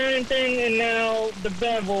Bill O'Brien thing and now the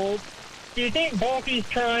Bevell, do you think Baalke's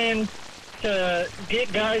trying to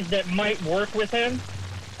get guys that might work with him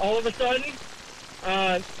all of a sudden.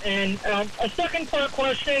 And a second part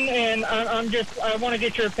question, and I want to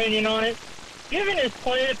get your opinion on it. Given his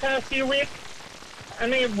play the past few weeks, I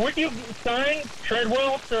mean, would you sign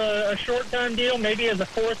Treadwell to a short-term deal, maybe as a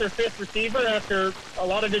fourth or fifth receiver after a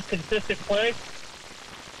lot of his consistent play?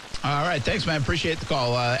 All right, thanks, man. Appreciate the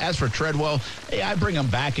call. As for Treadwell, hey, I bring him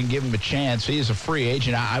back and give him a chance. He is a free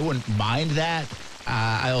agent. I wouldn't mind that.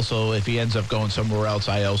 I also, if he ends up going somewhere else,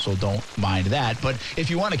 I also don't mind that. But if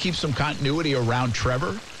you want to keep some continuity around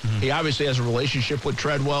Trevor, he obviously has a relationship with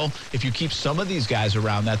Treadwell. If you keep some of these guys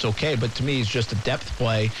around, that's okay. But to me, he's just a depth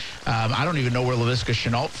play. I don't even know where Laviska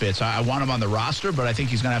Shenault fits. I want him on the roster, but I think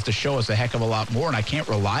he's going to have to show us a heck of a lot more, and I can't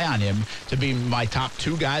rely on him to be my top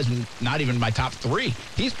two guys, and not even my top three.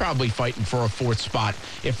 He's probably fighting for a fourth spot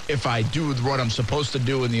if I do what I'm supposed to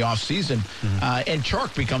do in the offseason. And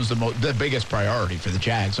Chark becomes the biggest priority for the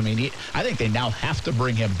Jags. I mean, I think they now have to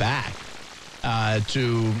bring him back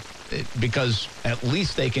because at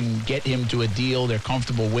least they can get him to a deal. They're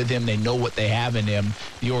comfortable with him. They know what they have in him.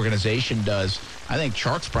 The organization does. I think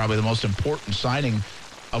Chark's probably the most important signing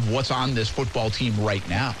of what's on this football team right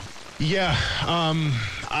now. Yeah,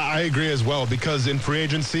 I agree as well, because in free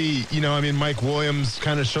agency, Mike Williams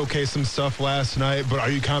kind of showcased some stuff last night, but are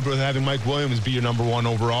you confident with having Mike Williams be your number one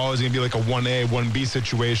overall? Is it going to be like a 1A, 1B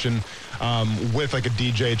situation with like a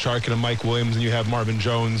DJ Chark and a Mike Williams, and you have Marvin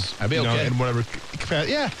Jones, I'd be okay. in whatever.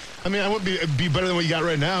 Yeah, I mean, I would be better than what you got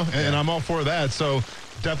right now, and I'm all for that. So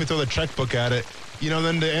definitely throw the checkbook at it.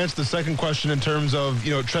 Then to answer the second question in terms of,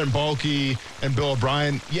 Trent Baalke and Bill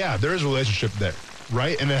O'Brien, yeah, there is a relationship there.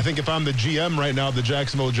 Right? And I think if I'm the GM right now of the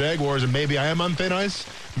Jacksonville Jaguars, and maybe I am on thin ice,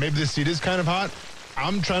 maybe the seat is kind of hot,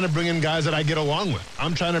 I'm trying to bring in guys that I get along with.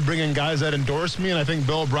 I'm trying to bring in guys that endorse me, and I think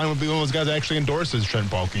Bill O'Brien would be one of those guys that actually endorses Trent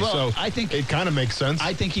Baalke. Well, so I think it kind of makes sense.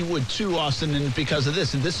 I think he would too, Austin, and because of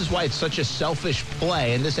this. And this is why it's such a selfish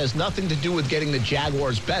play, and this has nothing to do with getting the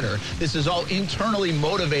Jaguars better. This is all internally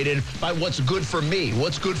motivated by what's good for me,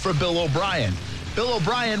 what's good for Bill O'Brien. Bill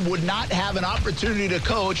O'Brien would not have an opportunity to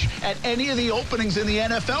coach at any of the openings in the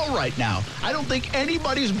NFL right now. I don't think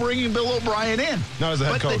anybody's bringing Bill O'Brien in. Not as a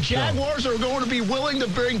head coach. But the Jaguars are going to be willing to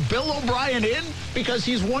bring Bill O'Brien in because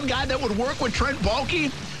he's one guy that would work with Trent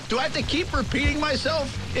Baalke. Do I have to keep repeating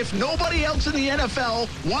myself? If nobody else in the NFL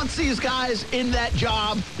wants these guys in that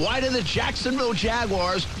job, why do the Jacksonville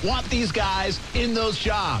Jaguars want these guys in those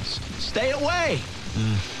jobs? Stay away.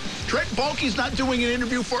 Trent Baalke's not doing an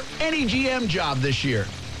interview for any GM job this year.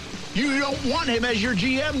 You don't want him as your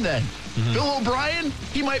GM then. Bill O'Brien,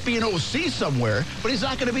 he might be an OC somewhere, but he's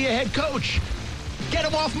not going to be a head coach. Get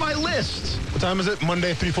him off my list. What time is it?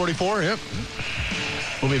 Monday, 3:44? Yep.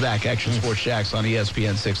 We'll be back. Action Sports Jacks on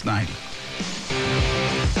ESPN 690.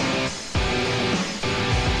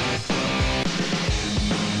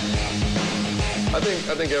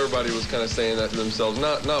 I think everybody was kind of saying that to themselves.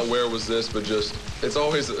 Not where was this, but just it's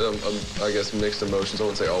always I guess mixed emotions. I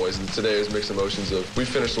wouldn't say always. And today is mixed emotions of we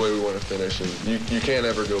finished the way we want to finish, and you can't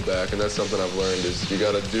ever go back. And that's something I've learned is you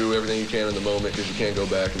got to do everything you can in the moment because you can't go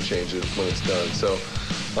back and change it when it's done. So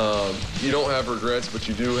you don't have regrets, but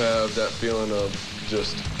you do have that feeling of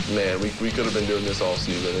just, man, we could have been doing this all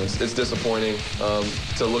season. It's disappointing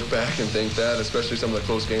to look back and think that, especially some of the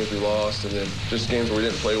close games we lost and then just games where we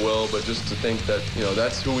didn't play well, but just to think that,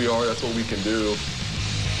 that's who we are, that's what we can do.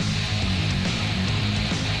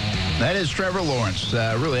 That is Trevor Lawrence.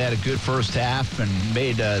 Really had a good first half and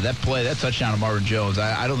made that touchdown to Marvin Jones.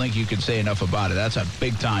 I don't think you could say enough about it. That's a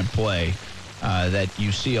big-time play that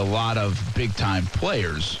you see a lot of big-time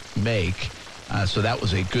players make. So that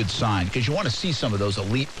was a good sign because you want to see some of those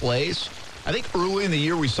elite plays. I think early in the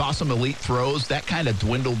year we saw some elite throws. That kind of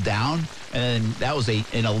dwindled down, and that was an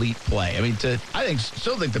elite play. I mean,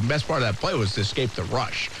 still think the best part of that play was to escape the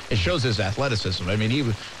rush. It shows his athleticism. I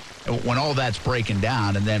mean, when all that's breaking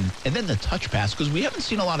down, and then the touch pass, because we haven't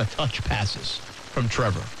seen a lot of touch passes from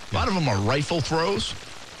Trevor. A lot of them are rifle throws.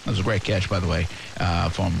 That was a great catch, by the way,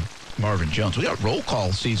 from Marvin Jones. We got roll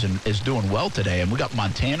call season is doing well today, and we got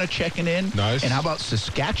Montana checking in. Nice. And how about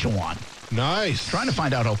Saskatchewan? Nice. Trying to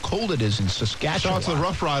find out how cold it is in Saskatchewan. Shout out to the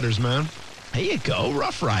Rough Riders, man. There you go,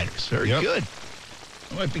 Rough Riders. Very good.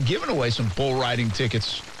 I might be giving away some bull riding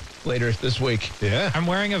tickets later this week. Yeah. I'm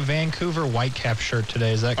wearing a Vancouver Whitecap shirt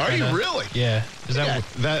today. Is that Are you really? Yeah. Is that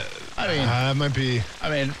I mean, it might be. I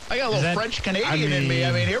mean, I got a little French Canadian in me.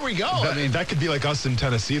 I mean, here we go. That could be like us in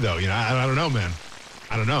Tennessee, though. I don't know, man.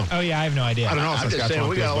 I don't know. Oh, yeah, I have no idea. I don't know. I'm just saying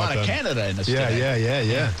we got a lot of Canada in this today.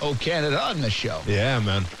 Yeah. Oh, Canada on the show. Yeah,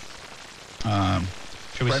 man.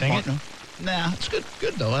 Should we sing it? Nah, it's good.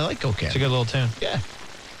 Good, though. I like "Oh Canada." It's a good little tune. Yeah.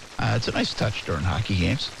 It's a nice touch during hockey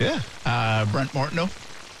games. Yeah. Brent Martineau.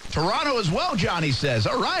 Toronto as well, Johnny says.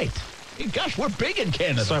 All right. Hey, gosh, we're big in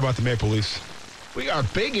Canada. Sorry about the Maple Leafs. We are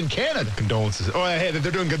big in Canada. Condolences. Oh, hey,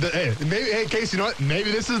 they're doing good. Hey, Casey, you know what?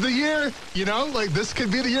 Maybe this is the year. You know, like this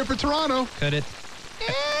could be the year for Toronto. Could it?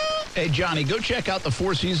 Hey, Johnny, go check out the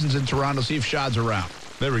Four Seasons in Toronto, see if Shad's around.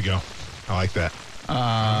 There we go. I like that.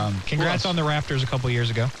 Congrats on the Raptors a couple years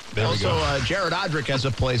ago. There we go. Also, Jared Odrick has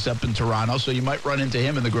a place up in Toronto, so you might run into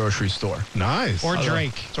him in the grocery store. Nice. Or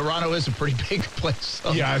Drake. Toronto is a pretty big place.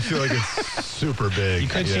 So. Yeah, I feel like it's super big. You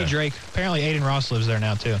could see Drake. Apparently, Aiden Ross lives there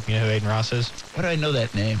now, too. You know who Aiden Ross is? Why do I know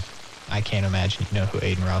that name? I can't imagine you know who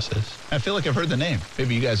Aiden Ross is. I feel like I've heard the name.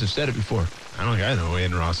 Maybe you guys have said it before. I don't think I know who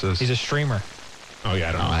Aiden Ross is. He's a streamer. Oh, yeah,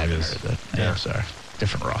 I don't know who he is. Heard that. Yeah, I'm sorry.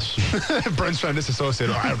 Different Ross. Brent's trying to disassociate.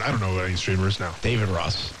 Oh, I don't know any streamers now. David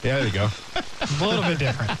Ross. Yeah, there you go. A little bit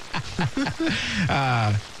different.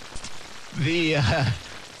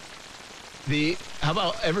 How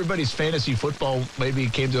about everybody's fantasy football maybe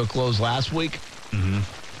came to a close last week? Mm-hmm.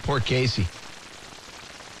 Poor Casey.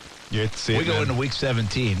 You hate to see We it, go man. into week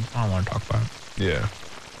 17. I don't want to talk about it. Yeah.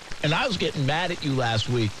 And I was getting mad at you last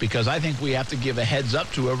week because I think we have to give a heads up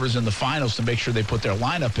to whoever's in the finals to make sure they put their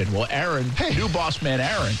lineup in. Well, Aaron, new boss man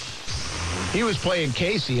Aaron, he was playing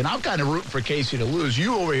Casey, and I'm kind of rooting for Casey to lose.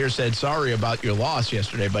 You over here said sorry about your loss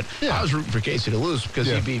yesterday, but I was rooting for Casey to lose because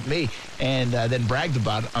he beat me and then bragged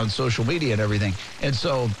about it on social media and everything. And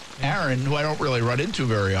so Aaron, who I don't really run into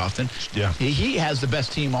very often, he has the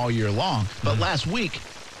best team all year long. But last week,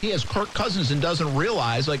 he has Kirk Cousins and doesn't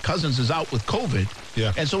realize, like, Cousins is out with COVID.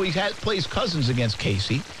 Yeah. And so he plays Cousins against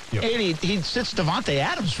Casey. Yep. And he sits Devontae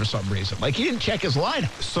Adams for some reason. Like, he didn't check his lineup.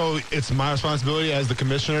 So it's my responsibility as the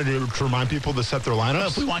commissioner to remind people to set their lineups? Well,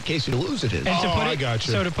 if we want Casey to lose, it is. And I got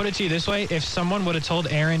you. So to put it to you this way, if someone would have told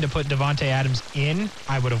Aaron to put Devontae Adams in,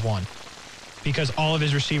 I would have won. Because all of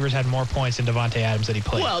his receivers had more points than Devontae Adams that he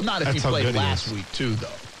played. Well, not if he played last week, too, though.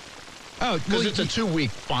 Oh, because it's a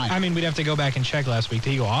 2-week final. I mean, we'd have to go back and check last week.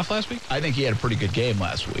 Did he go off last week? I think he had a pretty good game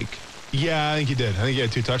last week. Yeah, I think he did. I think he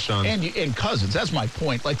had 2 touchdowns. And Cousins, that's my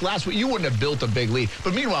point. Like last week, you wouldn't have built a big lead.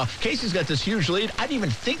 But meanwhile, Casey's got this huge lead. I didn't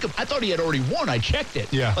even think of I thought he had already won. I checked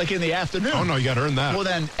it. Yeah. Like in the afternoon. Oh, no, you got to earn that. Well,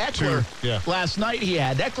 then Eckler, last night he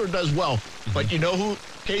had. Eckler does well. Mm-hmm. But you know who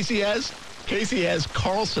Casey has? Casey has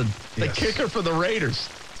Carlson, the kicker for the Raiders.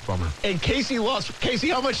 Bummer. And Casey lost. Casey,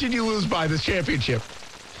 how much did you lose by this championship?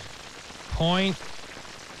 0.8.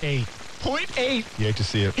 0.8. You hate to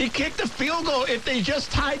see it. He kicked a field goal if they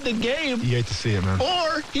just tied the game. You hate to see it, man.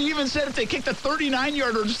 Or he even said if they kicked a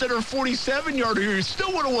 39-yarder instead of a 47-yarder, he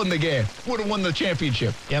still would have won the game. Would have won the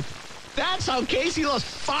championship. Yep. That's how Casey lost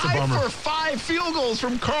 5 for 5 field goals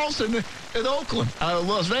from Carlson in Oakland,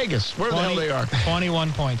 Las Vegas, where the hell they are.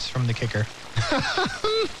 21 points from the kicker.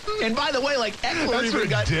 And by the way, like Eckler even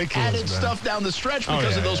got added stuff down the stretch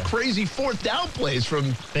because of those crazy 4th down plays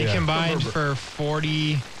from. They combined for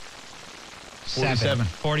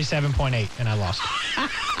 47.8, and I lost.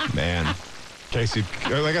 Man. Casey,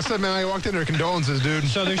 like I said, man, I walked in there. Condolences, dude.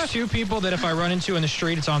 So there's 2 people that if I run into in the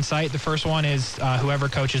street, it's on site. The first one is whoever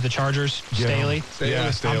coaches the Chargers, Staley.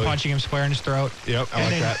 Yeah, Staley. I'm punching him square in his throat. Yep, I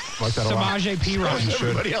like that. I like that a lot. Samaje Perine.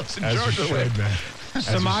 Everybody else in As charge you of it. should, man.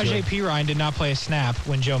 Samaje Perine did not play a snap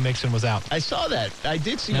when Joe Mixon was out. I saw that. I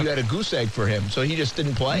did see you had a goose egg for him, so he just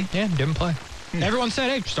didn't play? Yeah, didn't play. Everyone said,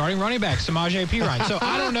 hey, starting running back, Samaje Perine. So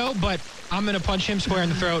I don't know, but I'm going to punch him square in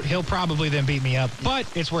the throat. He'll probably then beat me up, but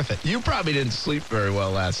it's worth it. You probably didn't sleep very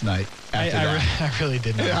well last night. I really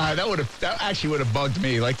didn't. Yeah, that actually would have bugged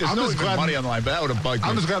me. Like, there's no even money on the line, but that would have bugged me.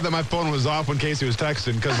 I'm just glad that my phone was off when Casey was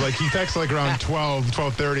texting because, like, he texted like around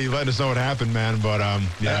 12:30, letting us know what happened, man. But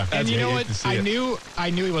yeah. And you know what? I knew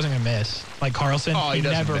he wasn't going to miss. Like Carlson, he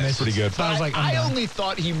never misses. Pretty good. So I was like, I only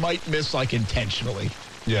thought he might miss like intentionally.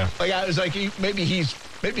 Yeah. Like I was like, maybe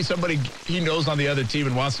somebody he knows on the other team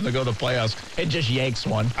and wants him to go to the playoffs and just yanks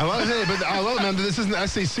one. I love it, but I love it, man. This isn't the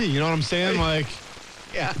SEC. You know what I'm saying? Like,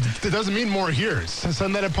 yeah, it doesn't mean more here.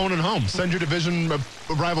 Send that opponent home. Send your division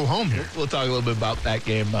rival home here. We'll talk a little bit about that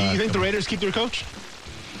game. You think the Raiders keep their coach?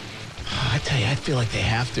 I tell you, I feel like they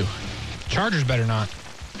have to. Chargers better not.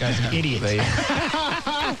 Guy's an idiot.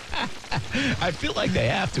 I feel like they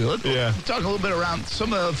have to. Let's talk a little bit around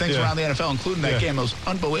some of the things around the NFL, including that game. Those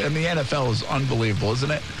unbelievable. I mean, the NFL is unbelievable, isn't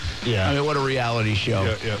it? Yeah. I mean, what a reality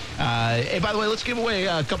show. Yeah. Hey, by the way, let's give away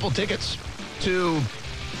a couple tickets to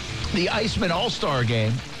the Iceman All-Star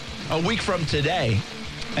Game a week from today.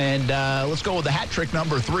 And let's go with the hat trick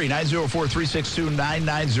number 3,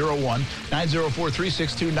 904-362-9901.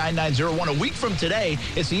 904-362-9901. A week from today,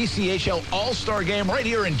 it's the ECHL All-Star Game right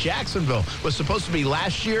here in Jacksonville. Was supposed to be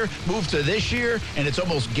last year, moved to this year, and it's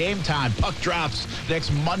almost game time. Puck drops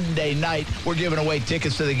next Monday night. We're giving away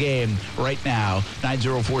tickets to the game right now.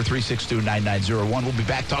 904-362-9901. We'll be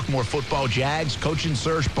back talking more football, Jags, coaching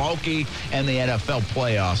search, Balky, and the NFL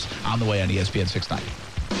playoffs on the way on ESPN 690.